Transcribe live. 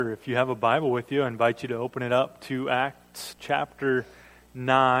If you have a Bible with you, I invite you to open it up to Acts chapter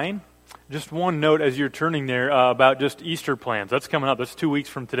 9. Just one note as you're turning there about just Easter plans. That's coming up. That's 2 weeks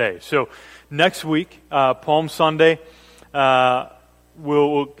from today. So next week, Palm Sunday,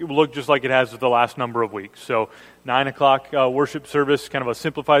 will look just like it has the last number of weeks. So 9 o'clock worship service, kind of a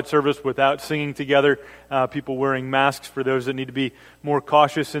simplified service without singing together, people wearing masks for those that need to be more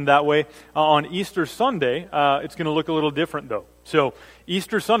cautious in that way. On Easter Sunday, it's going to look a little different though. So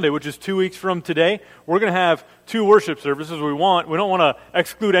Easter Sunday, which is 2 weeks from today, we're going to have two worship services. We don't want to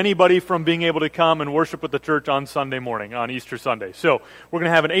exclude anybody from being able to come and worship with the church on Sunday morning, on Easter Sunday. So we're going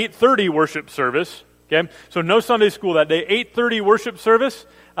to have an 8:30 worship service. Okay, so no Sunday school that day. 8:30 worship service,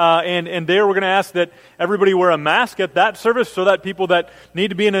 and there we're going to ask that everybody wear a mask at that service, so that people that need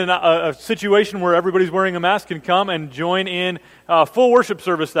to be in a situation where everybody's wearing a mask can come and join in full worship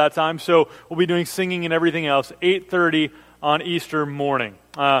service that time. So we'll be doing singing and everything else. 8:30 on Easter morning.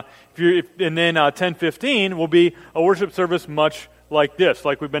 And then 10:15 will be a worship service much like this,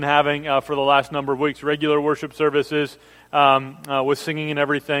 like we've been having for the last number of weeks. Regular worship services with singing and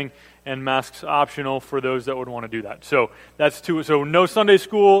everything, and masks optional for those that would want to do that. So that's two. So no Sunday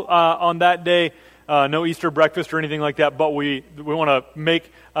school on that day, no Easter breakfast or anything like that. But we want to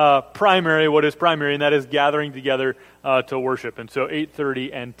make primary what is primary, and that is gathering together to worship. And so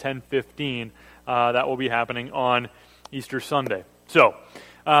 8:30 and 10:15 that will be happening on Easter Sunday. So,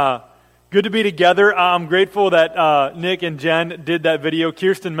 good to be together. I'm grateful that Nick and Jen did that video.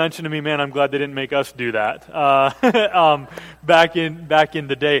 Kirsten mentioned to me, man, I'm glad they didn't make us do that back in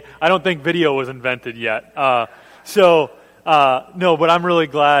the day. I don't think video was invented yet. No, but I'm really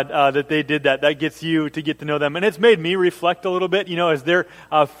glad that they did that. That gets you to get to know them. And it's made me reflect a little bit, as they're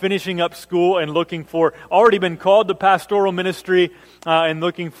finishing up school and already been called to pastoral ministry and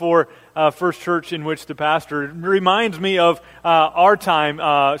looking for First Church in which to pastor. It reminds me of our time.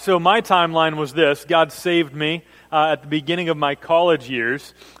 So my timeline was this. God saved me at the beginning of my college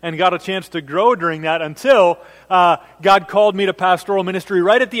years and got a chance to grow during that until God called me to pastoral ministry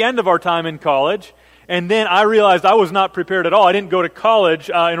right at the end of our time in college. And then I realized I was not prepared at all. I didn't go to college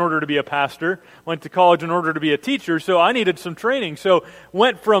in order to be a pastor. Went to college in order to be a teacher, so I needed some training. So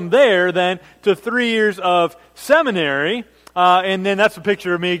went from there then to 3 years of seminary, and then that's a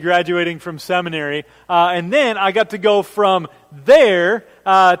picture of me graduating from seminary. And then I got to go from there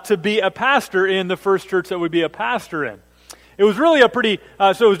to be a pastor in the first church that would be a pastor in. It was really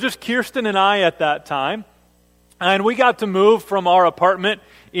so it was just Kirsten and I at that time. And we got to move from our apartment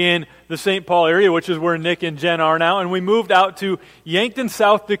in the St. Paul area, which is where Nick and Jen are now, and we moved out to Yankton,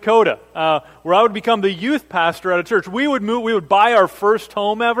 South Dakota, where I would become the youth pastor at a church. We would buy our first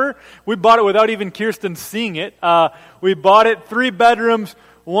home ever. We bought it without even Kirsten seeing it. We bought it, 3 bedrooms,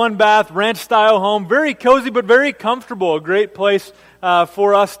 1 bath, ranch-style home, very cozy but very comfortable, a great place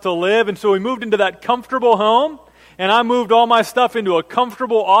for us to live. And so we moved into that comfortable home. And I moved all my stuff into a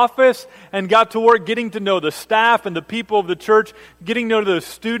comfortable office and got to work getting to know the staff and the people of the church, getting to know the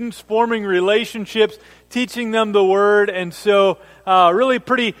students, forming relationships, teaching them the Word. And so really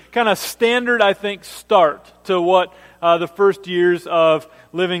pretty kind of standard, I think, start to what the first years of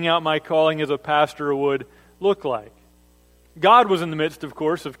living out my calling as a pastor would look like. God was in the midst, of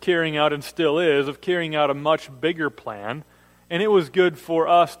course, of carrying out, and still is, of carrying out a much bigger plan. And it was good for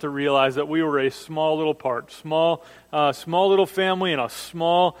us to realize that we were a small little part, small little family in a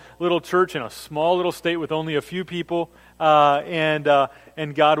small little church in a small little state with only a few people,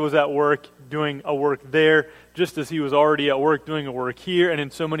 and God was at work doing a work there, just as He was already at work doing a work here and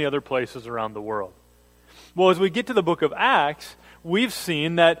in so many other places around the world. Well, as we get to the book of Acts, we've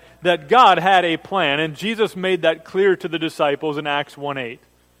seen that God had a plan, and Jesus made that clear to the disciples in Acts 1:8,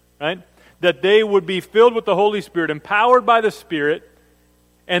 right? That they would be filled with the Holy Spirit, empowered by the Spirit,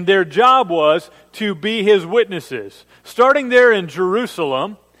 and their job was to be His witnesses, starting there in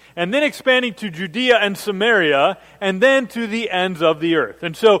Jerusalem, and then expanding to Judea and Samaria, and then to the ends of the earth.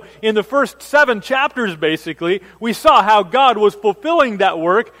 And so in the first 7 chapters, basically, we saw how God was fulfilling that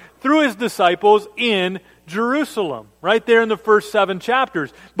work through His disciples in Jerusalem, right there in the first 7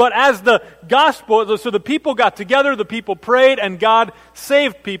 chapters. But as the gospel, so the people got together, the people prayed, and God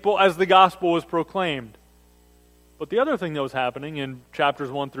saved people as the gospel was proclaimed. But the other thing that was happening in chapters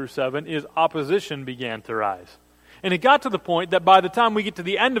 1 through 7 is opposition began to rise. And it got to the point that by the time we get to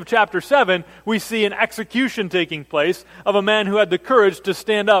the end of chapter 7, we see an execution taking place of a man who had the courage to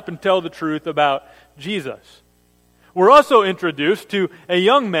stand up and tell the truth about Jesus. We're also introduced to a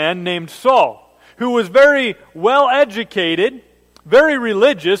young man named Saul, who was very well educated, very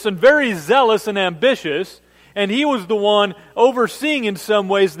religious, and very zealous and ambitious, and he was the one overseeing in some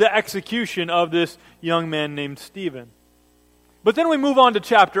ways the execution of this young man named Stephen. But then we move on to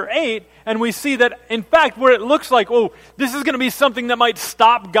chapter 8, and we see that, in fact, where it looks like, oh, this is going to be something that might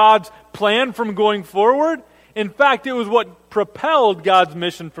stop God's plan from going forward, in fact, it was what propelled God's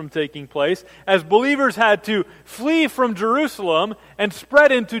mission from taking place, as believers had to flee from Jerusalem and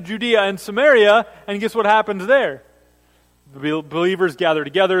spread into Judea and Samaria, and guess what happens there? The believers gather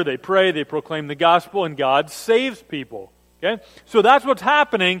together, they pray, they proclaim the gospel, and God saves people. Okay? So that's what's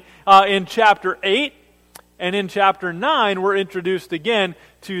happening in chapter 8. And in chapter 9, we're introduced again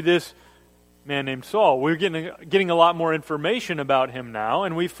to this man named Saul. We're getting a lot more information about him now,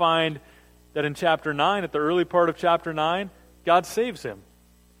 and we find that in chapter 9, at the early part of chapter 9, God saves him.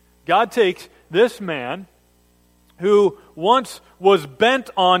 God takes this man who once was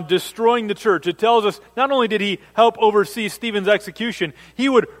bent on destroying the church. It tells us not only did he help oversee Stephen's execution, he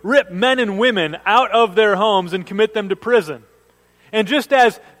would rip men and women out of their homes and commit them to prison. And just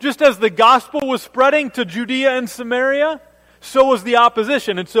as the gospel was spreading to Judea and Samaria, so was the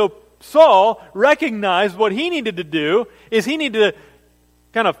opposition. And so Saul recognized what he needed to do is he needed to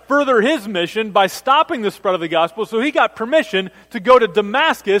kind of further his mission by stopping the spread of the gospel. So he got permission to go to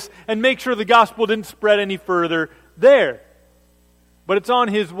Damascus and make sure the gospel didn't spread any further there. But it's on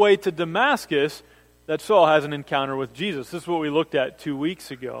his way to Damascus that Saul has an encounter with Jesus. This is what we looked at 2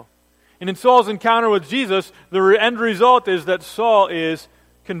 weeks ago. And in Saul's encounter with Jesus, the end result is that Saul is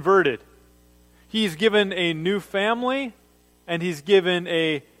converted. He's given a new family, and he's given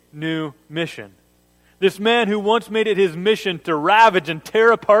a new mission. This man who once made it his mission to ravage and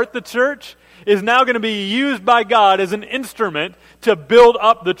tear apart the church is now going to be used by God as an instrument to build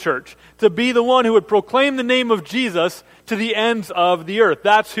up the church, to be the one who would proclaim the name of Jesus to the ends of the earth.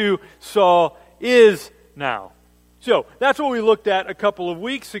 That's who Saul is now. So, that's what we looked at a couple of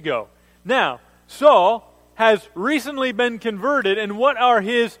weeks ago. Now, Saul has recently been converted, and what are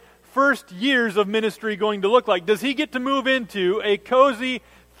his first years of ministry going to look like? Does he get to move into a cozy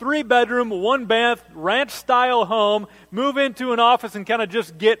 3-bedroom, 1-bath, ranch-style home, move into an office and kind of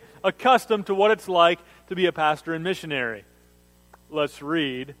just get accustomed to what it's like to be a pastor and missionary? Let's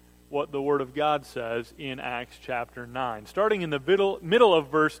read what the Word of God says in Acts chapter 9. Starting in the middle of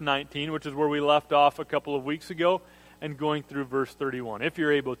verse 19, which is where we left off a couple of weeks ago, and going through verse 31. If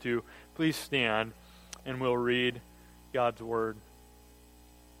you're able to, please stand and we'll read God's Word.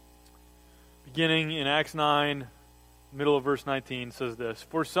 Beginning in Acts 9, middle of verse 19 says this: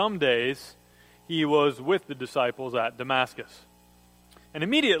 For some days he was with the disciples at Damascus. And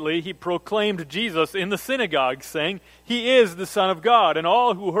immediately he proclaimed Jesus in the synagogue, saying, He is the Son of God. And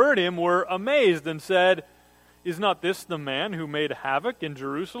all who heard him were amazed and said, Is not this the man who made havoc in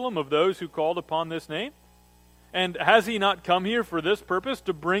Jerusalem of those who called upon this name? And has he not come here for this purpose,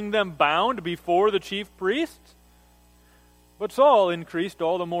 to bring them bound before the chief priests? But Saul increased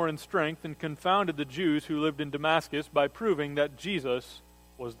all the more in strength and confounded the Jews who lived in Damascus by proving that Jesus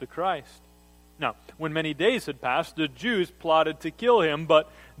was the Christ. Now, when many days had passed, the Jews plotted to kill him,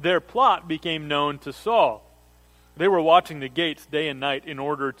 but their plot became known to Saul. They were watching the gates day and night in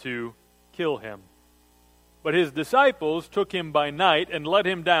order to kill him. But his disciples took him by night and let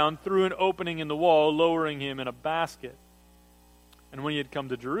him down through an opening in the wall, lowering him in a basket. And when he had come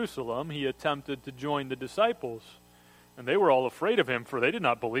to Jerusalem, he attempted to join the disciples. And they were all afraid of him, for they did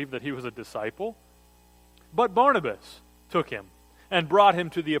not believe that he was a disciple. But Barnabas took him and brought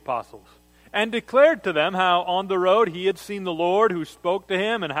him to the apostles, and declared to them how on the road he had seen the Lord who spoke to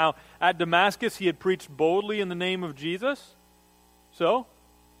him, and how at Damascus he had preached boldly in the name of Jesus. So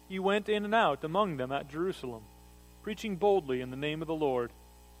he went in and out among them at Jerusalem, preaching boldly in the name of the Lord.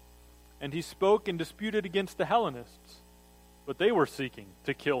 And he spoke and disputed against the Hellenists, but they were seeking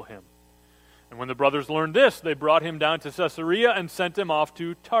to kill him. And when the brothers learned this, they brought him down to Caesarea and sent him off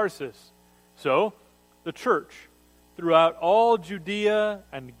to Tarsus. So the church throughout all Judea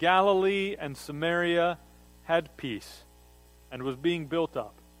and Galilee and Samaria had peace, and was being built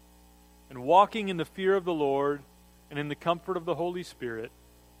up, and walking in the fear of the Lord and in the comfort of the Holy Spirit,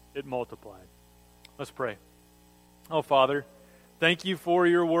 it multiplied. Let's pray. Oh, Father, thank you for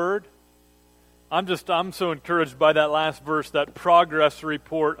your word. I'm so encouraged by that last verse, that progress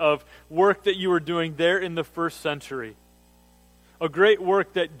report of work that you were doing there in the first century. A great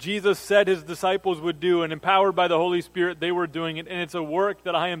work that Jesus said his disciples would do, and empowered by the Holy Spirit, they were doing it. And it's a work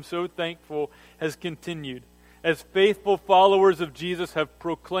that I am so thankful has continued. As faithful followers of Jesus have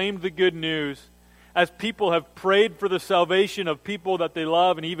proclaimed the good news, as people have prayed for the salvation of people that they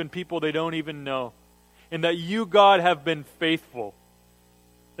love and even people they don't even know. And that you, God, have been faithful.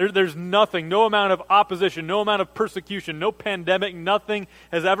 There's nothing, no amount of opposition, no amount of persecution, no pandemic, nothing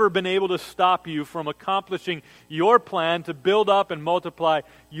has ever been able to stop you from accomplishing your plan to build up and multiply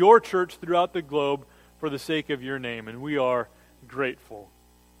your church throughout the globe for the sake of your name. And we are grateful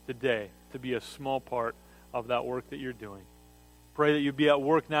today to be a small part of that work that you're doing. Pray that you be at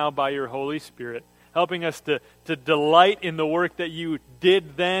work now by your Holy Spirit, helping us to delight in the work that you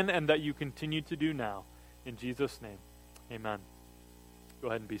did then and that you continue to do now. In Jesus' name, amen. Go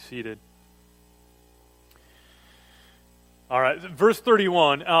ahead and be seated. All right, verse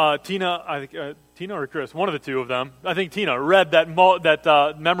 31. Tina or Chris, one of the two of them, I think Tina, read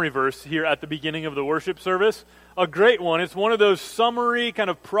that memory verse here at the beginning of the worship service. A great one. It's one of those summary kind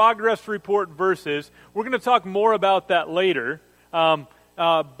of progress report verses. We're going to talk more about that later,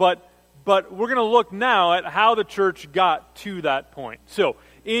 but we're going to look now at how the church got to that point. So,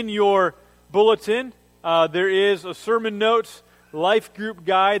 in your bulletin, there is a sermon notes life group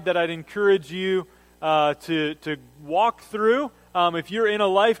guide that I'd encourage you to walk through. If you're in a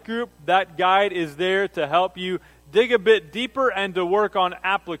life group, that guide is there to help you dig a bit deeper and to work on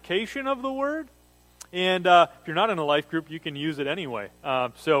application of the word. And if you're not in a life group, you can use it anyway.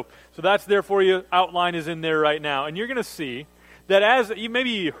 So that's there for you. Outline is in there right now. And you're going to see that as you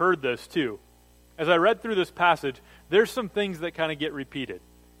maybe heard this too. As I read through this passage, there's some things that kind of get repeated.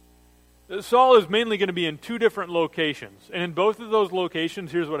 Saul is mainly going to be in two different locations. And in both of those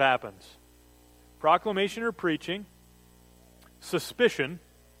locations, here's what happens. Proclamation or preaching, suspicion,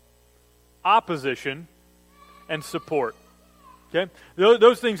 opposition, and support. Okay?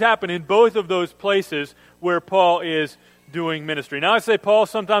 Those things happen in both of those places where Paul is doing ministry. Now I say Paul,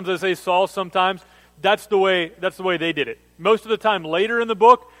 sometimes I say Saul, sometimes. That's the way they did it. Most of the time later in the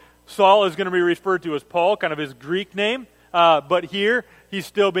book, Saul is going to be referred to as Paul, kind of his Greek name. But here, he's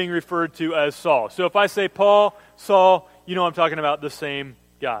still being referred to as Saul. So if I say Paul, Saul, you know I'm talking about the same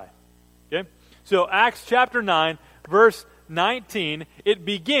guy. Okay? So Acts chapter 9, verse 19, it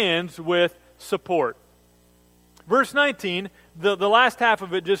begins with support. Verse 19, the last half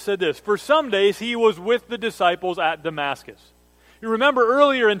of it just said this: for some days he was with the disciples at Damascus. You remember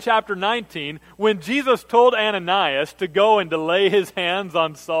earlier in chapter 19, when Jesus told Ananias to go and to lay his hands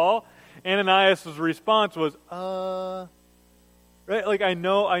on Saul, Ananias' response was, right? Like, I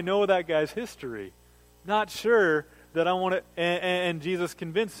know that guy's history. Not sure that I want to, and Jesus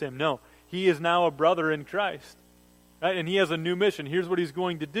convinced him. No, he is now a brother in Christ, right? And he has a new mission. Here's what he's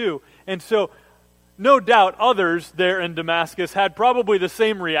going to do. And so, no doubt others there in Damascus had probably the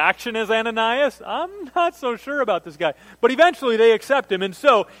same reaction as Ananias. I'm not so sure about this guy. But eventually they accept him, and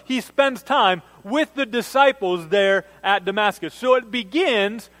so he spends time with the disciples there at Damascus. So it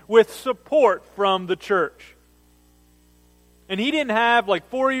begins with support from the church. And he didn't have like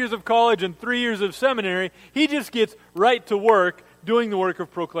 4 years of college and 3 years of seminary. He just gets right to work doing the work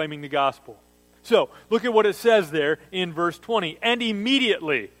of proclaiming the gospel. So look at what it says there in verse 20. And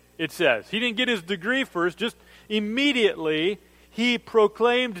immediately, it says, he didn't get his degree first, just immediately he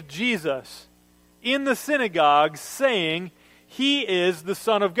proclaimed Jesus in the synagogue, saying, he is the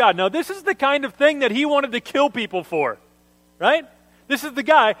Son of God. Now this is the kind of thing that he wanted to kill people for, right? This is the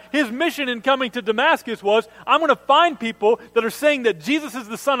guy, his mission in coming to Damascus was, I'm going to find people that are saying that Jesus is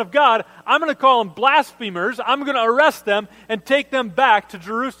the Son of God. I'm going to call them blasphemers. I'm going to arrest them and take them back to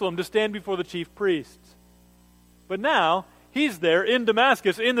Jerusalem to stand before the chief priests. But now, he's there in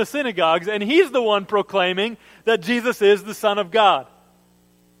Damascus, in the synagogues, and he's the one proclaiming that Jesus is the Son of God.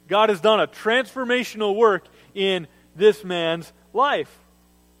 God has done a transformational work in this man's life.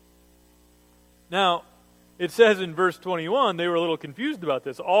 Now, it says in verse 21, they were a little confused about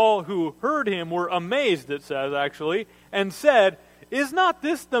this. All who heard him were amazed, it says actually, and said, is not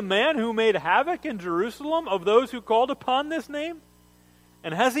this the man who made havoc in Jerusalem of those who called upon this name?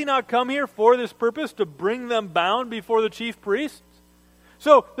 And has he not come here for this purpose, to bring them bound before the chief priests?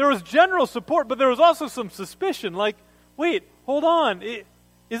 So there was general support, but there was also some suspicion, like, wait, hold on,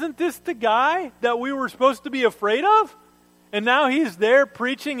 isn't this the guy that we were supposed to be afraid of? And now he's there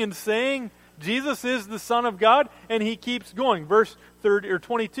preaching and saying Jesus is the Son of God, and he keeps going. Verse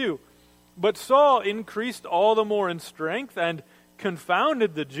 22. But Saul increased all the more in strength and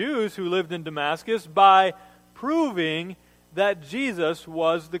confounded the Jews who lived in Damascus by proving that Jesus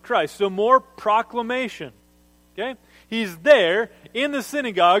was the Christ. So more proclamation. Okay? He's there in the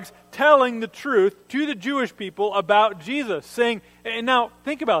synagogues telling the truth to the Jewish people about Jesus, saying, and now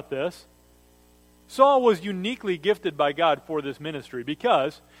think about this. Saul was uniquely gifted by God for this ministry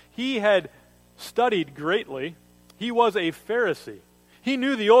because he had studied greatly. He was a Pharisee. He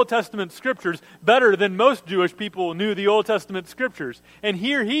knew the Old Testament scriptures better than most Jewish people knew the Old Testament scriptures. And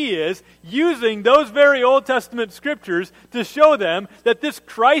here he is using those very Old Testament scriptures to show them that this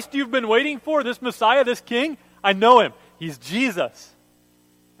Christ you've been waiting for, this Messiah, this King, I know him. He's Jesus.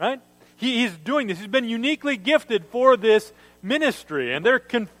 Right? He's doing this. He's been uniquely gifted for this ministry. And they're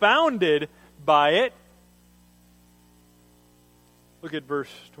confounded by it. Look at verse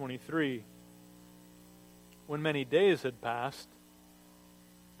 23. When many days had passed,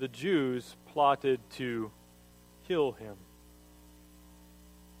 the Jews plotted to kill him.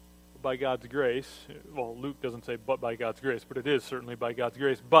 By God's grace, well, Luke doesn't say but by God's grace, but it is certainly by God's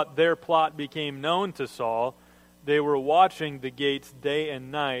grace. But their plot became known to Saul. They were watching the gates day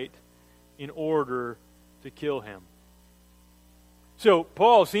and night in order to kill him. So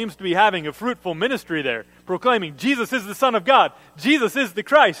Paul seems to be having a fruitful ministry there, proclaiming Jesus is the Son of God, Jesus is the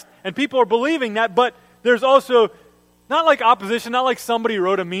Christ, and people are believing that, but there's also not like opposition, not like somebody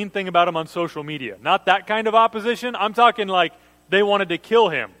wrote a mean thing about him on social media. Not that kind of opposition. I'm talking like they wanted to kill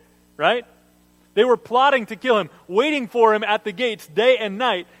him. Right? They were plotting to kill him, waiting for him at the gates day and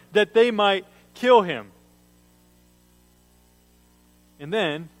night that they might kill him. And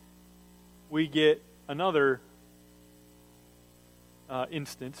then we get another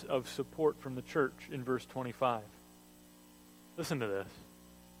instance of support from the church in verse 25. Listen to this.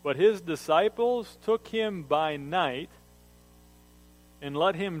 But his disciples took him by night and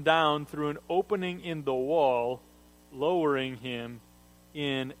let him down through an opening in the wall, lowering him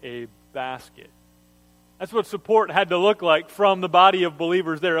in a basket. That's what support had to look like from the body of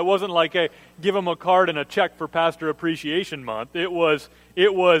believers there. It wasn't like a give them a card and a check for Pastor Appreciation Month. It was,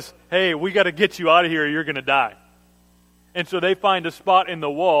 hey, we got to get you out of here or you're going to die. And so they find a spot in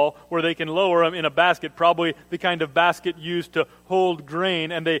the wall where they can lower him in a basket, probably the kind of basket used to hold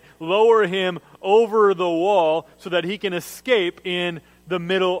grain, and they lower him over the wall so that he can escape in the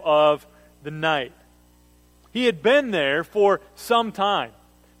middle of the night. He had been there for some time.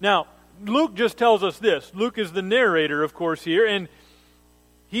 Now, Luke just tells us this. Luke is the narrator, of course, here, and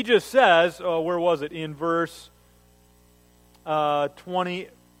he just says, where was it? In verse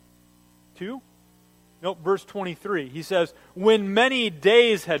 22? Nope, verse 23. He says, when many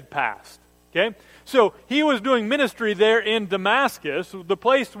days had passed. Okay? So he was doing ministry there in Damascus, the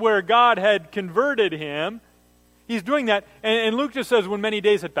place where God had converted him. He's doing that, and Luke just says, when many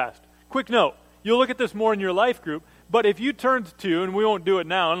days had passed. Quick note. You'll look at this more in your life group, but if you turned to, and we won't do it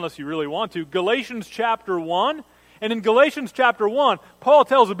now unless you really want to, Galatians chapter 1, and in Galatians chapter 1, Paul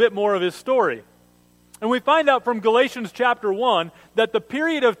tells a bit more of his story. And we find out from Galatians chapter 1 that the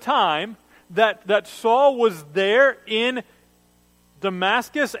period of time that Saul was there in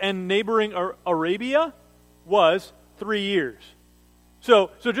Damascus and neighboring Arabia was 3 years.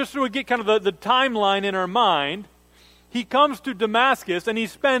 So just so we get kind of the timeline in our mind, he comes to Damascus and he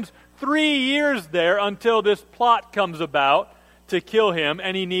spends 3 years there until this plot comes about to kill him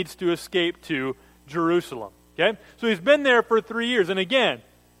and he needs to escape to Jerusalem. Okay? So he's been there for 3 years. And again,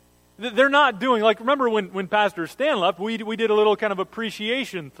 they're not doing, like remember when Pastor Stan left, we did a little kind of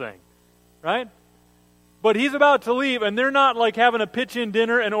appreciation thing. Right? But he's about to leave and they're not like having a pitch-in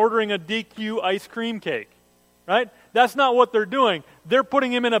dinner and ordering a DQ ice cream cake. Right? That's not what they're doing. They're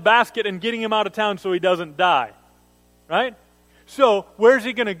putting him in a basket and getting him out of town so he doesn't die. Right? So, where's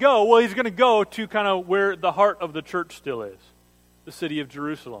he going to go? Well, he's going to go to kind of where the heart of the church still is, the city of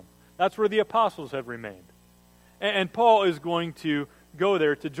Jerusalem. That's where the apostles have remained. And Paul is going to go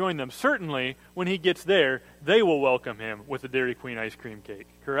there to join them. Certainly, when he gets there, they will welcome him with a Dairy Queen ice cream cake.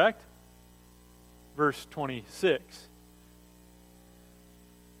 Correct? Verse 26.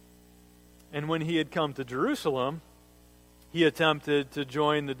 And when he had come to Jerusalem, he attempted to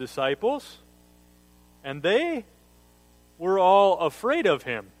join the disciples, and they were all afraid of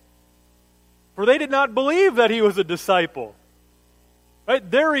him, for they did not believe that he was a disciple.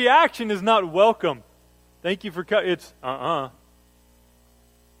 Right? Their reaction is not welcome. Thank you for it's Right?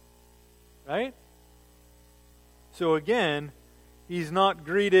 So again, he's not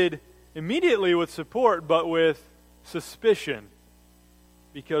greeted immediately with support, but with suspicion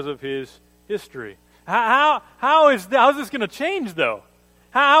because of his history. How is this going to change, though?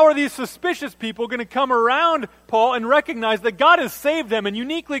 How are these suspicious people going to come around Paul and recognize that God has saved him and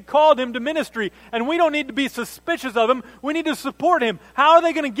uniquely called him to ministry, and we don't need to be suspicious of him, we need to support him? How are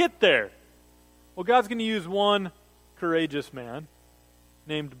they going to get there? Well, God's going to use one courageous man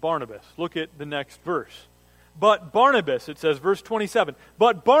named Barnabas. Look at the next verse. But Barnabas, it says, verse 27,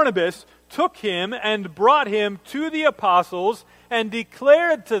 but Barnabas took him and brought him to the apostles and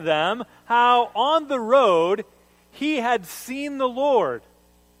declared to them how on the road he had seen the Lord,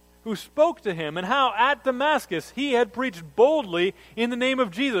 who spoke to him, and how at Damascus he had preached boldly in the name of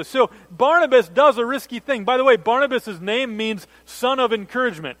Jesus. So Barnabas does a risky thing. By the way, Barnabas' name means son of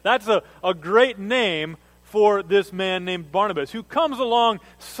encouragement. That's a great name for this man named Barnabas, who comes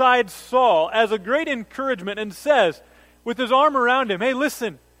alongside Saul as a great encouragement and says, with his arm around him, hey,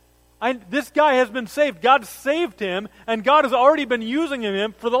 listen, This guy has been saved. God saved him, and God has already been using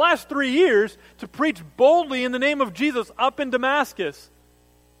him for the last 3 years to preach boldly in the name of Jesus up in Damascus.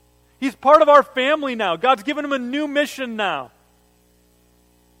 He's part of our family now. God's given him a new mission now.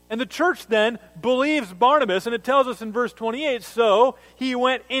 And the church then believes Barnabas, and it tells us in verse 28, so he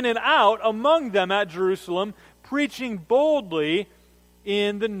went in and out among them at Jerusalem, preaching boldly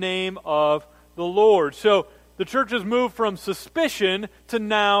in the name of the Lord. So the church has moved from suspicion to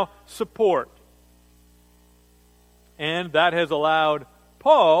now support. And that has allowed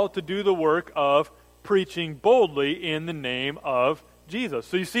Paul to do the work of preaching boldly in the name of Jesus.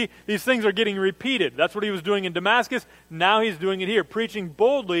 So you see, these things are getting repeated. That's what he was doing in Damascus. Now he's doing it here, preaching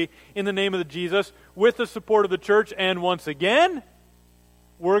boldly in the name of Jesus with the support of the church. And once again,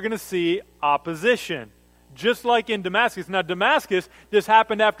 we're going to see opposition. Just like in Damascus. Now, Damascus, this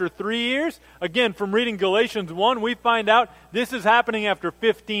happened after 3 years. Again, from reading Galatians 1, we find out this is happening after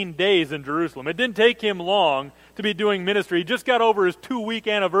 15 days in Jerusalem. It didn't take him long to be doing ministry. He just got over his 2-week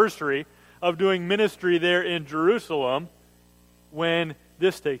anniversary of doing ministry there in Jerusalem when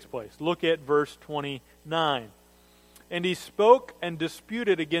this takes place. Look at verse 29. And he spoke and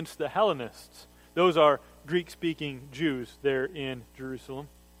disputed against the Hellenists. Those are Greek-speaking Jews there in Jerusalem.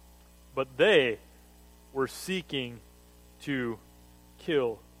 But they were seeking to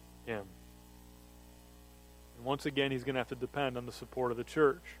kill him. And once again, he's going to have to depend on the support of the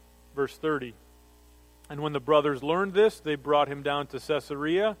church. Verse 30. And when the brothers learned this, they brought him down to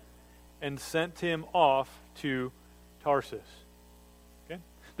Caesarea and sent him off to Tarsus. Okay?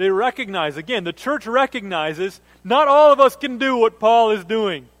 They recognize, again, the church recognizes not all of us can do what Paul is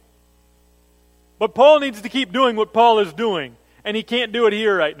doing. But Paul needs to keep doing what Paul is doing, and he can't do it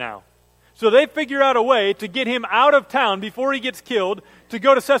here right now. So they figure out a way to get him out of town before he gets killed, to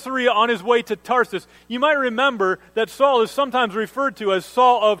go to Caesarea on his way to Tarsus. You might remember that Saul is sometimes referred to as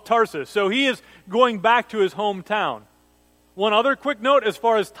Saul of Tarsus. So he is going back to his hometown. One other quick note as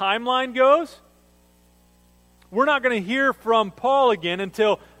far as timeline goes. We're not going to hear from Paul again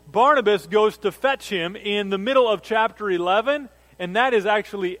until Barnabas goes to fetch him in the middle of chapter 11, and that is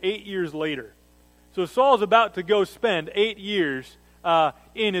actually 8 years later. So Saul's about to go spend 8 years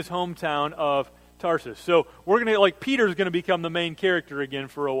in his hometown of Tarsus. So we're going to, like, Peter's going to become the main character again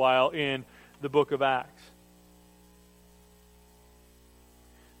for a while in the book of Acts.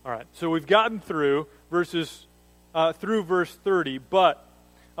 All right, so we've gotten through verse 30, but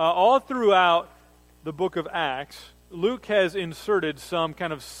all throughout the book of Acts, Luke has inserted some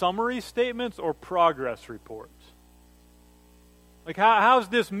kind of summary statements or progress reports. Like, how's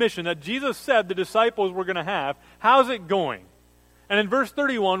this mission that Jesus said the disciples were going to have, how's it going? And in verse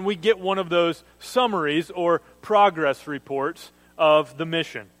 31, we get one of those summaries or progress reports of the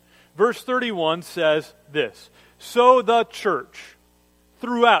mission. Verse 31 says this, so the church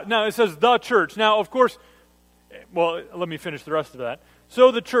throughout. Now, it says the church. Now, of course, well, let me finish the rest of that.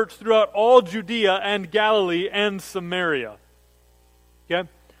 So the church throughout all Judea and Galilee and Samaria. Okay?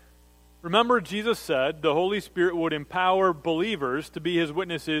 Remember, Jesus said the Holy Spirit would empower believers to be his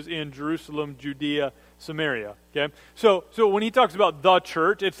witnesses in Jerusalem, Judea, Samaria. Okay? So when he talks about the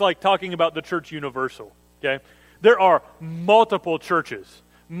church, it's like talking about the church universal. Okay? There are multiple churches,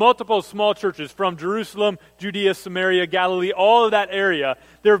 multiple small churches from Jerusalem, Judea, Samaria, Galilee, all of that area.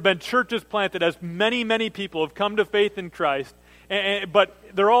 There have been churches planted as many, many people have come to faith in Christ, but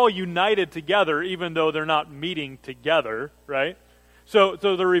they're all united together even though they're not meeting together, right? So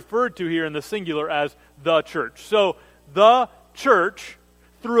they're referred to here in the singular as the church. So the church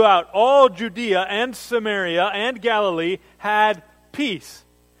throughout all Judea and Samaria and Galilee had peace.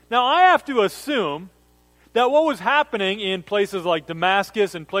 Now I have to assume that what was happening in places like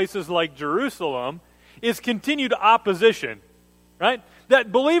Damascus and places like Jerusalem is continued opposition, right?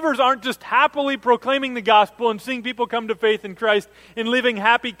 That believers aren't just happily proclaiming the gospel and seeing people come to faith in Christ and living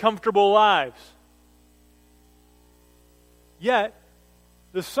happy, comfortable lives. Yet,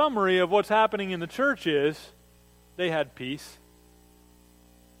 the summary of what's happening in the church is they had peace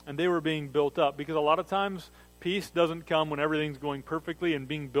and they were being built up, because a lot of times peace doesn't come when everything's going perfectly, and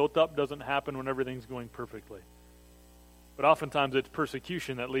being built up doesn't happen when everything's going perfectly. But oftentimes it's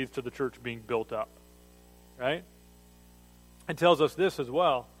persecution that leads to the church being built up, right? It tells us this as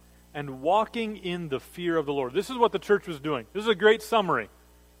well, and walking in the fear of the Lord. This is what the church was doing. This is a great summary.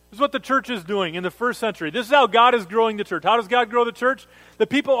 This is what the church is doing in the first century. This is how God is growing the church. How does God grow the church? The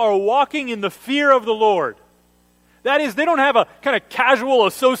people are walking in the fear of the Lord. That is, they don't have a kind of casual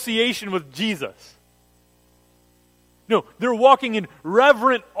association with Jesus. No, they're walking in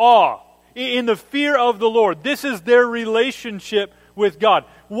reverent awe, in the fear of the Lord. This is their relationship with God,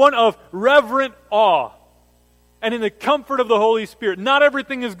 one of reverent awe. and in the comfort of the Holy Spirit. Not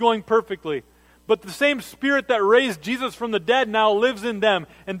everything is going perfectly, but the same Spirit that raised Jesus from the dead now lives in them,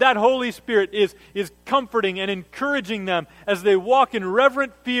 and that Holy Spirit is comforting and encouraging them as they walk in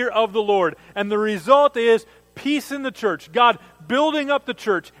reverent fear of the Lord. And the result is peace in the church, God building up the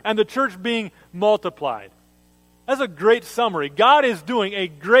church, and the church being multiplied. That's a great summary. God is doing a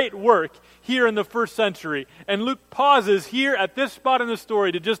great work here in the first century, and Luke pauses here at this spot in the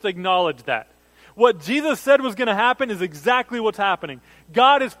story to just acknowledge that. What Jesus said was going to happen is exactly what's happening.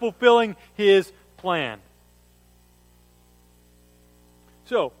 God is fulfilling His plan.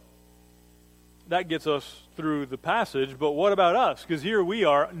 So, that gets us through the passage, but what about us? Because here we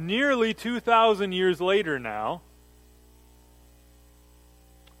are, nearly 2,000 years later now,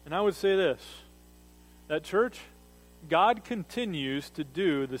 and I would say this, that church, God continues to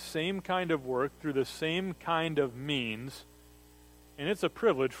do the same kind of work through the same kind of means, and it's a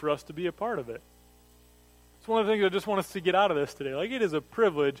privilege for us to be a part of it. It's one of the things I just want us to get out of this today. Like, it is a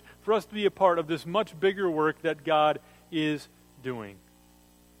privilege for us to be a part of this much bigger work that God is doing.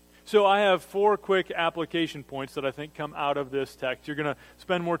 So I have 4 quick application points that I think come out of this text. You're going to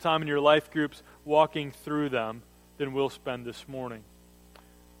spend more time in your life groups walking through them than we'll spend this morning.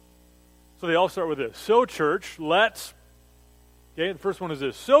 So they all start with this. So church, let's, okay, the first one is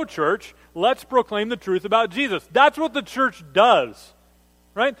this. So church, let's proclaim the truth about Jesus. That's what the church does,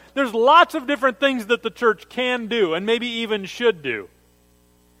 right? There's lots of different things that the church can do and maybe even should do.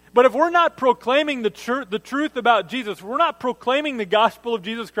 But if we're not proclaiming the truth about Jesus, if we're not proclaiming the gospel of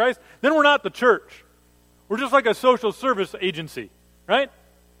Jesus Christ, then we're not the church. We're just like a social service agency, right?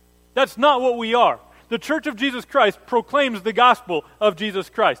 That's not what we are. The Church of Jesus Christ proclaims the gospel of Jesus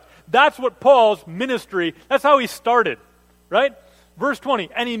Christ. That's what Paul's ministry, that's how he started, right? Verse 20,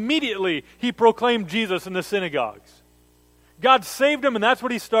 and immediately he proclaimed Jesus in the synagogues. God saved him, and that's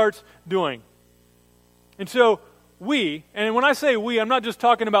what he starts doing. And so we, and when I say we, I'm not just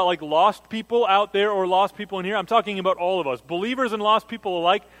talking about like lost people out there or lost people in here. I'm talking about all of us, believers and lost people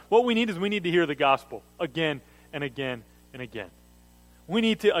alike. What we need is we need to hear the gospel again and again and again. We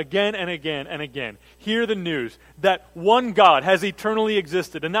need to again and again and again hear the news that one God has eternally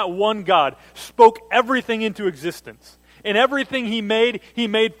existed, and that one God spoke everything into existence. And everything He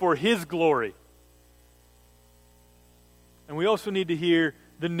made for His glory. And we also need to hear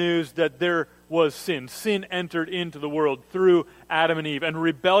the news that there was sin. Sin entered into the world through Adam and Eve, and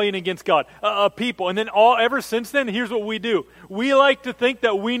rebellion against God, a people. And then ever since then, here's what we do. We like to think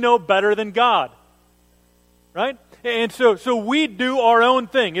that we know better than God. Right? And so we do our own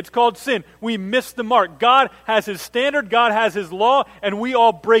thing. It's called sin. We miss the mark. God has His standard, God has His law, and we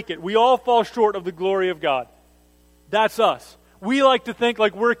all break it. We all fall short of the glory of God. That's us. We like to think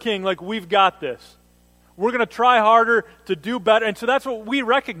like we're king, like we've got this. We're going to try harder to do better. And so that's what we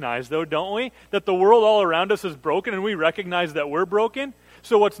recognize, though, don't we? That the world all around us is broken, and we recognize that we're broken.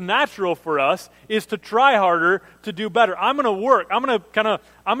 So what's natural for us is to try harder to do better. I'm going to work. I'm going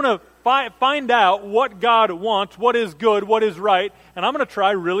to find out what God wants, what is good, what is right, and I'm going to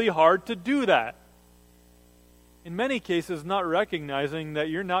try really hard to do that. In many cases, not recognizing that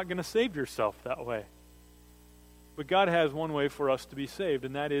you're not going to save yourself that way. But God has one way for us to be saved,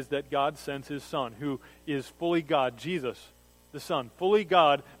 and that is that God sends His Son, who is fully God. Jesus, the Son, fully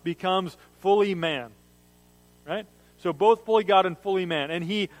God, becomes fully man. Right? So both fully God and fully man. And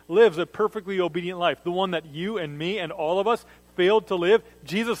He lives a perfectly obedient life. The one that you and me and all of us failed to live,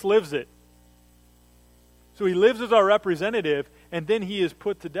 Jesus lives it. So He lives as our representative, and then He is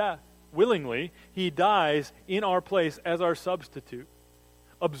put to death. Willingly, He dies in our place as our substitute,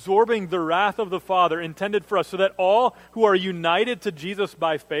 absorbing the wrath of the Father intended for us, so that all who are united to Jesus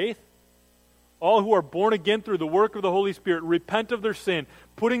by faith, all who are born again through the work of the Holy Spirit, repent of their sin,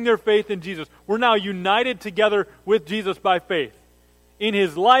 putting their faith in Jesus. We're now united together with Jesus by faith. In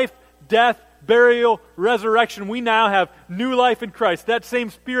His life, death, burial, resurrection, we now have new life in Christ. That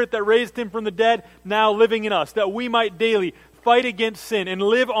same Spirit that raised Him from the dead now living in us, that we might daily fight against sin and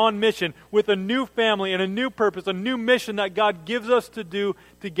live on mission with a new family and a new purpose, a new mission that God gives us to do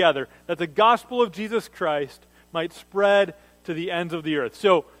together, that the gospel of Jesus Christ might spread to the ends of the earth.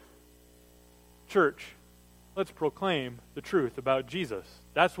 So, church, let's proclaim the truth about Jesus.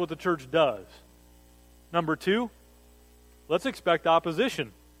 That's what the church does. Number 2, let's expect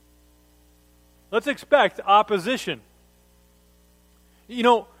opposition. Let's expect opposition. You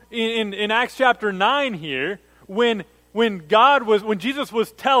know, in Acts chapter 9 here, when Jesus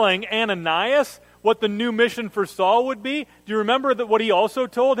was telling Ananias what the new mission for Saul would be, do you remember what He also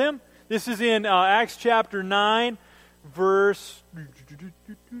told him? This is in Acts chapter 9, verse...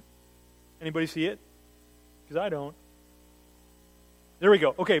 Anybody see it? Because I don't. There we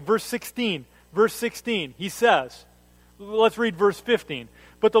go. Okay, verse 16. verse 16, he says, let's read verse 15.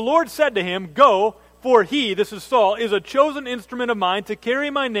 But the Lord said to him, Go, for he, this is Saul, is a chosen instrument of mine to carry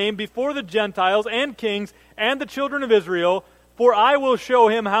my name before the Gentiles and kings and the children of Israel, for I will show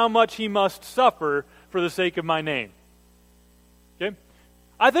him how much he must suffer for the sake of my name. Okay?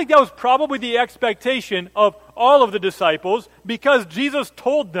 I think that was probably the expectation of all of the disciples because Jesus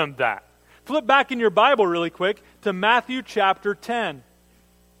told them that. Flip back in your Bible really quick to Matthew chapter 10.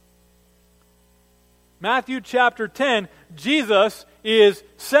 Matthew chapter 10, Jesus is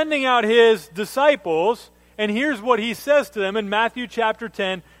sending out his disciples, and here's what he says to them in Matthew chapter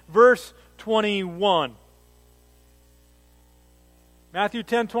 10, verse 21. Matthew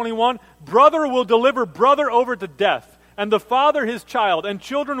 10:21, brother will deliver brother over to death, and the father his child, and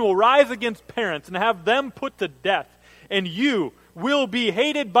children will rise against parents and have them put to death, and you will be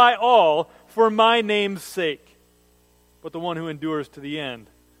hated by all for my name's sake. But the one who endures to the end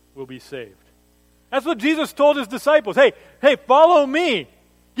will be saved. That's what Jesus told his disciples. Hey, follow me.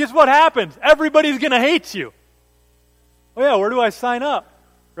 Guess what happens? Everybody's going to hate you. Oh yeah, where do I sign up?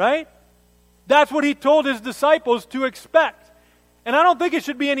 Right? That's what he told his disciples to expect. And I don't think it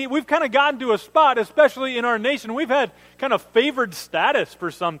should be we've kind of gotten to a spot, especially in our nation, we've had kind of favored status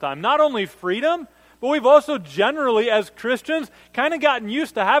for some time. Not only freedom, but we've also generally, as Christians, kind of gotten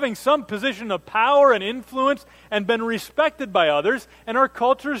used to having some position of power and influence and been respected by others, and our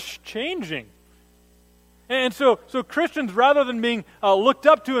culture's changing. And so Christians, rather than being looked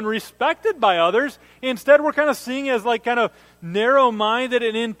up to and respected by others, instead we're kind of seeing as like kind of narrow-minded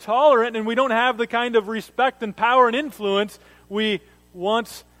and intolerant, and we don't have the kind of respect and power and influence we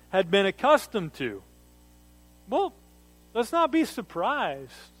once had been accustomed to. Well, let's not be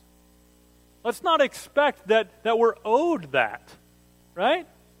surprised. Let's not expect that we're owed that, right?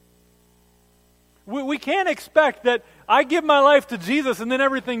 We can't expect that I give my life to Jesus and then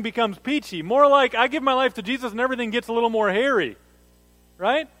everything becomes peachy. More like I give my life to Jesus and everything gets a little more hairy,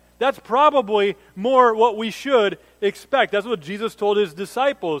 right? That's probably more what we should expect. That's what Jesus told his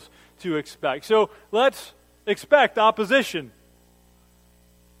disciples to expect. So let's expect opposition.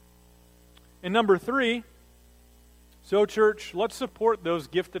 And number 3, so church, let's support those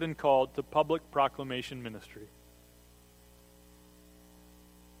gifted and called to public proclamation ministry.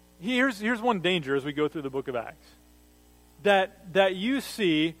 Here's one danger as we go through the book of Acts. That you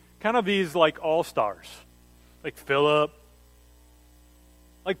see kind of these like all-stars. Like Philip,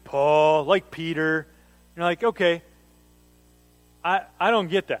 like Paul, like Peter. You're like, okay, I don't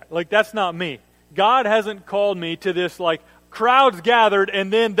get that. Like, that's not me. God hasn't called me to this like crowds gathered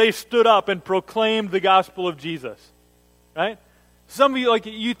and then they stood up and proclaimed the gospel of Jesus. Right? Some of you, like,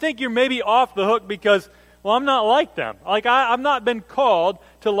 you think you're maybe off the hook because, well, I'm not like them. Like, I've not been called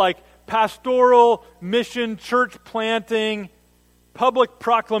to, like, pastoral, mission, church planting, public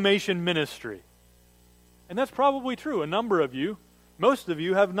proclamation ministry. And that's probably true. A number of you, most of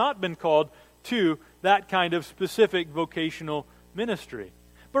you, have not been called to that kind of specific vocational ministry.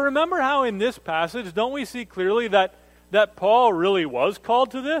 But remember how in this passage, don't we see clearly that Paul really was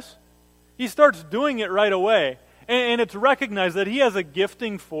called to this? He starts doing it right away. And it's recognized that he has a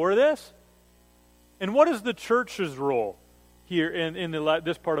gifting for this. And what is the church's role here in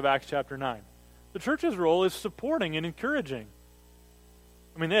this part of Acts chapter 9? The church's role is supporting and encouraging.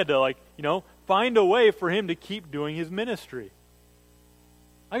 I mean, they had to, find a way for him to keep doing his ministry.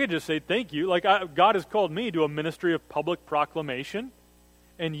 I could just say thank you. God has called me to a ministry of public proclamation.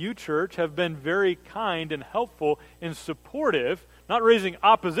 And you, church, have been very kind and helpful and supportive, not raising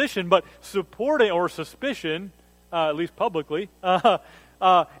opposition, but supporting or suspicion, at least publicly,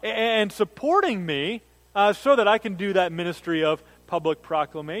 and supporting me so that I can do that ministry of public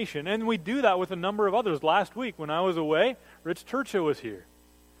proclamation. And we do that with a number of others. Last week, when I was away, Rich Turcha was here.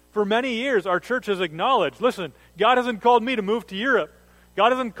 For many years, our church has acknowledged, listen, God hasn't called me to move to Europe.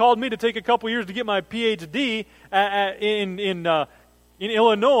 God hasn't called me to take a couple years to get my PhD in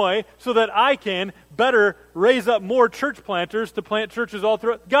Illinois so that I can better raise up more church planters to plant churches all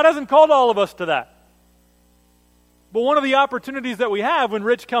throughout. God hasn't called all of us to that. But one of the opportunities that we have when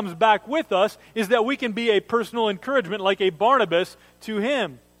Rich comes back with us is that we can be a personal encouragement like a Barnabas to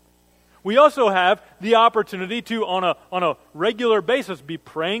him. We also have the opportunity to, on a regular basis, be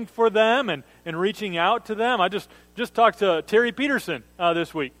praying for them and reaching out to them. I just talked to Terry Peterson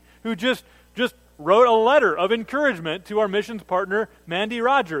this week, who just wrote a letter of encouragement to our missions partner, Mandy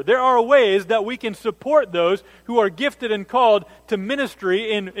Roger. There are ways that we can support those who are gifted and called to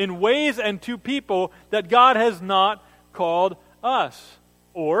ministry in ways and to people that God has not called us.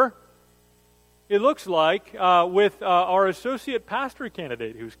 Or, it looks like with our associate pastor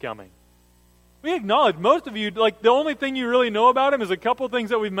candidate who's coming. We acknowledge most of you, like the only thing you really know about him is a couple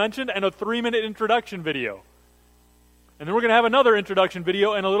things that we've mentioned and a 3-minute introduction video. And then we're going to have another introduction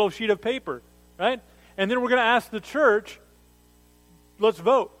video and a little sheet of paper, right? And then we're going to ask the church, let's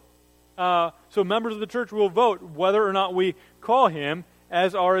vote. So members of the church will vote whether or not we call him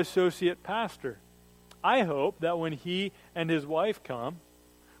as our associate pastor. I hope that when he and his wife come,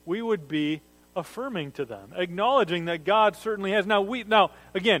 we would be affirming to them, acknowledging that God certainly has. Now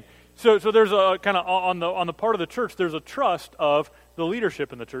again, so there's a kind of on the part of the church, there's a trust of the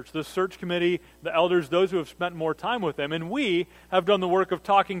leadership in the church, the search committee, the elders, those who have spent more time with him. And we have done the work of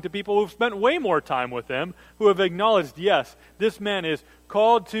talking to people who've spent way more time with him, who have acknowledged, yes, this man is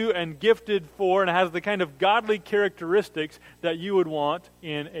called to and gifted for and has the kind of godly characteristics that you would want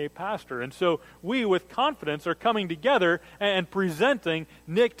in a pastor. And so we, with confidence, are coming together and presenting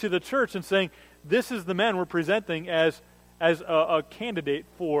Nick to the church and saying, this is the man we're presenting as a candidate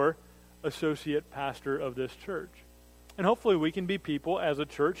for associate pastor of this church. And hopefully we can be people as a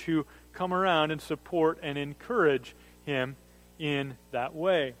church who come around and support and encourage him in that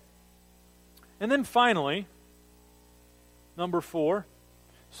way. And then finally, number 4,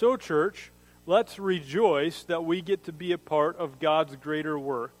 so church, let's rejoice that we get to be a part of God's greater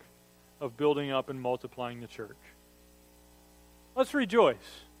work of building up and multiplying the church. Let's rejoice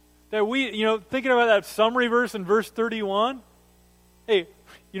that we, thinking about that summary verse in verse 31, hey,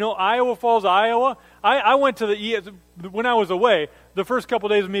 Iowa Falls, Iowa, I went to when I was away, the first couple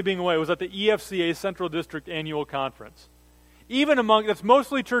days of me being away was at the EFCA Central District Annual Conference. That's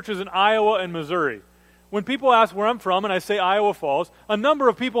mostly churches in Iowa and Missouri. When people ask where I'm from and I say Iowa Falls, a number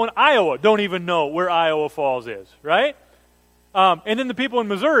of people in Iowa don't even know where Iowa Falls is, right? And then the people in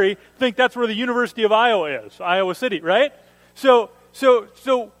Missouri think that's where the University of Iowa is, Iowa City, right? So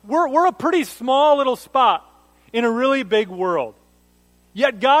we're a pretty small little spot in a really big world.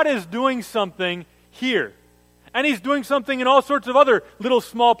 Yet God is doing something here. And he's doing something in all sorts of other little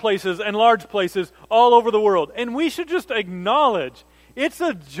small places and large places all over the world. And we should just acknowledge it's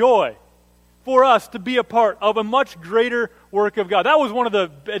a joy for us to be a part of a much greater work of God. That was one of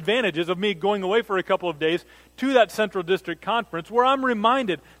the advantages of me going away for a couple of days to that Central District Conference, where I'm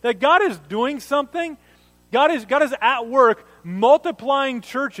reminded that God is doing something. God is at work multiplying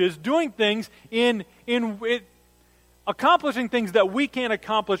churches, doing things in accomplishing things that we can't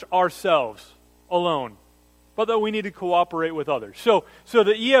accomplish ourselves alone, but that we need to cooperate with others. So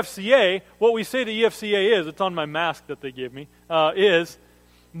the EFCA, what we say the EFCA is, it's on my mask that they gave me, is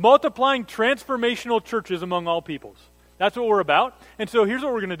multiplying transformational churches among all peoples. That's what we're about. And so here's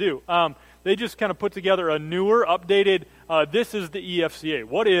what we're going to do. They just kind of put together a newer, updated, this is the EFCA.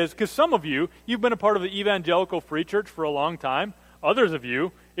 What is, because some of you've been a part of the Evangelical Free Church for a long time. Others of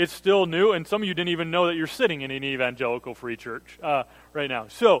you, it's still new, and some of you didn't even know that you're sitting in an Evangelical Free Church right now.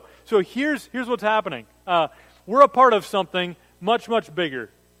 So here's what's happening. We're a part of something much, much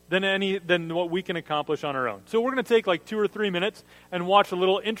bigger than what we can accomplish on our own. So we're going to take like 2 or 3 minutes and watch a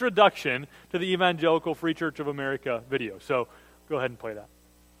little introduction to the Evangelical Free Church of America video. So go ahead and play that.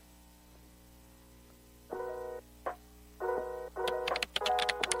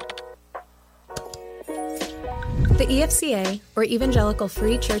 The EFCA, or Evangelical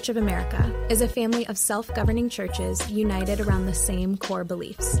Free Church of America, is a family of self-governing churches united around the same core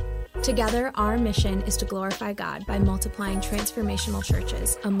beliefs. Together, our mission is to glorify God by multiplying transformational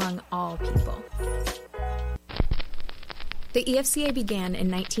churches among all people. The EFCA began in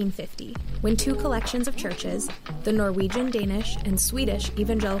 1950 when 2 collections of churches, the Norwegian, Danish, and Swedish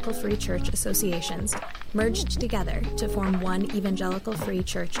Evangelical Free Church Associations, merged together to form one Evangelical Free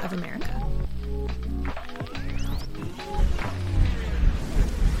Church of America.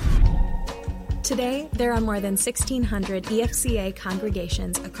 Today, there are more than 1,600 EFCA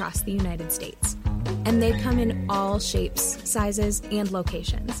congregations across the United States, and they come in all shapes, sizes, and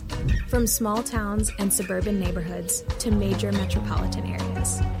locations, from small towns and suburban neighborhoods to major metropolitan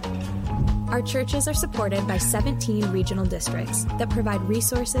areas. Our churches are supported by 17 regional districts that provide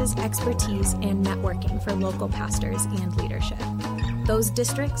resources, expertise, and networking for local pastors and leadership. Those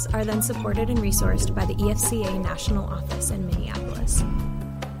districts are then supported and resourced by the EFCA National Office in Minneapolis.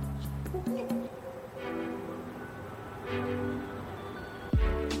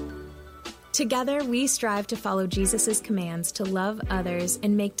 Together, we strive to follow Jesus' commands to love others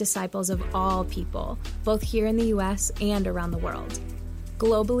and make disciples of all people, both here in the U.S. and around the world.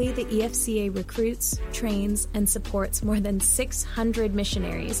 Globally, the EFCA recruits, trains, and supports more than 600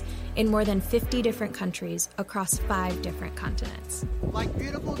 missionaries in more than 50 different countries across 5 different continents. Like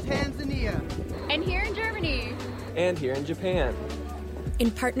beautiful Tanzania. And here in Germany. And here in Japan. In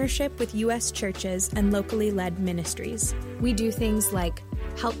partnership with U.S. churches and locally led ministries, we do things like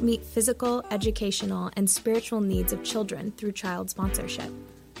help meet physical, educational, and spiritual needs of children through child sponsorship,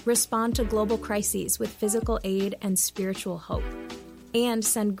 respond to global crises with physical aid and spiritual hope, and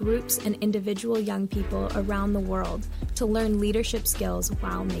send groups and individual young people around the world to learn leadership skills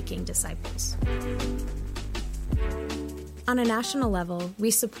while making disciples. On a national level,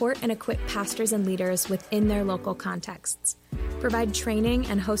 we support and equip pastors and leaders within their local contexts, provide training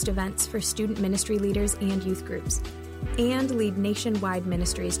and host events for student ministry leaders and youth groups, and lead nationwide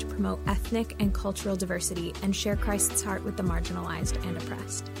ministries to promote ethnic and cultural diversity and share Christ's heart with the marginalized and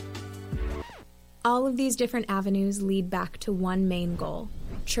oppressed. All of these different avenues lead back to one main goal: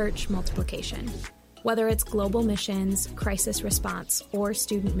 church multiplication. Whether it's global missions, crisis response, or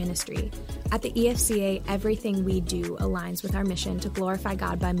student ministry, at the EFCA, everything we do aligns with our mission to glorify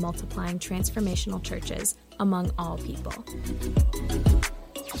God by multiplying transformational churches among all people.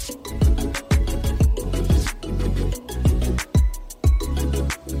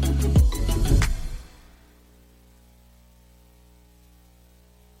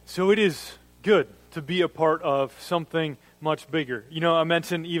 So it is good to be a part of something much bigger. I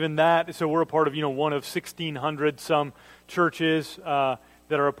mentioned even that. So we're a part of, one of 1,600 some churches that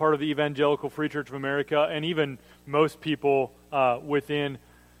are a part of the Evangelical Free Church of America, and even most people within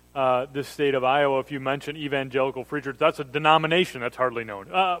the state of Iowa, if you mention Evangelical Free Church, that's a denomination that's hardly known.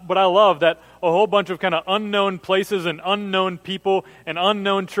 But I love that a whole bunch of kind of unknown places and unknown people and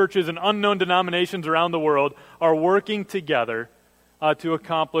unknown churches and unknown denominations around the world are working together to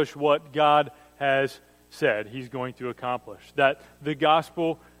accomplish what God has said He's going to accomplish, that the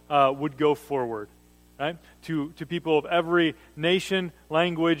gospel would go forward, right? To people of every nation,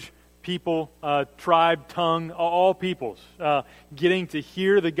 language, people, tribe, tongue, all peoples, getting to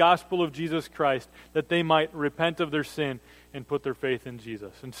hear the gospel of Jesus Christ, that they might repent of their sin and put their faith in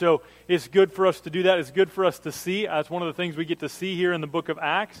Jesus. And so it's good for us to do that. It's good for us to see. That's one of the things we get to see here in the book of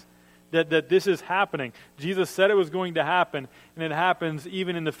Acts, that this is happening. Jesus said it was going to happen, and it happens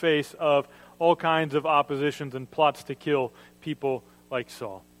even in the face of all kinds of oppositions and plots to kill people like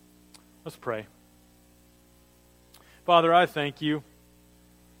Saul. Let's pray. Father, I thank you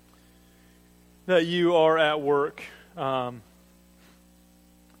that you are at work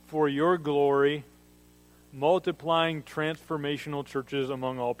for your glory, multiplying transformational churches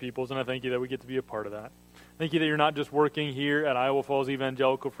among all peoples, and I thank you that we get to be a part of that. Thank you that you're not just working here at Iowa Falls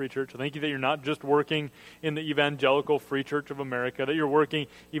Evangelical Free Church. Thank you that you're not just working in the Evangelical Free Church of America, that you're working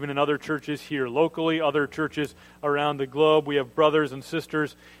even in other churches here locally, other churches around the globe. We have brothers and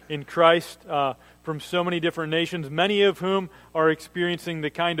sisters in Christ from so many different nations, many of whom are experiencing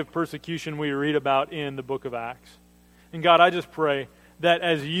the kind of persecution we read about in the book of Acts. And God, I just pray that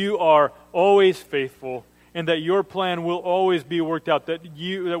as you are always faithful, and that your plan will always be worked out, that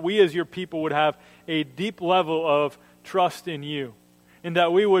we as your people would have a deep level of trust in you, and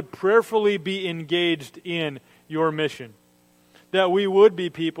that we would prayerfully be engaged in your mission, that we would be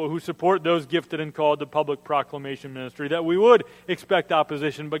people who support those gifted and called to public proclamation ministry, that we would expect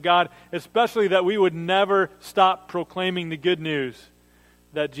opposition, but God, especially that we would never stop proclaiming the good news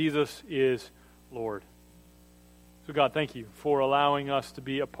that Jesus is Lord. So God, thank you for allowing us to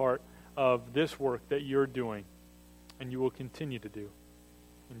be a part of this work that you're doing and you will continue to do.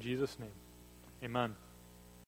 In Jesus' name, amen.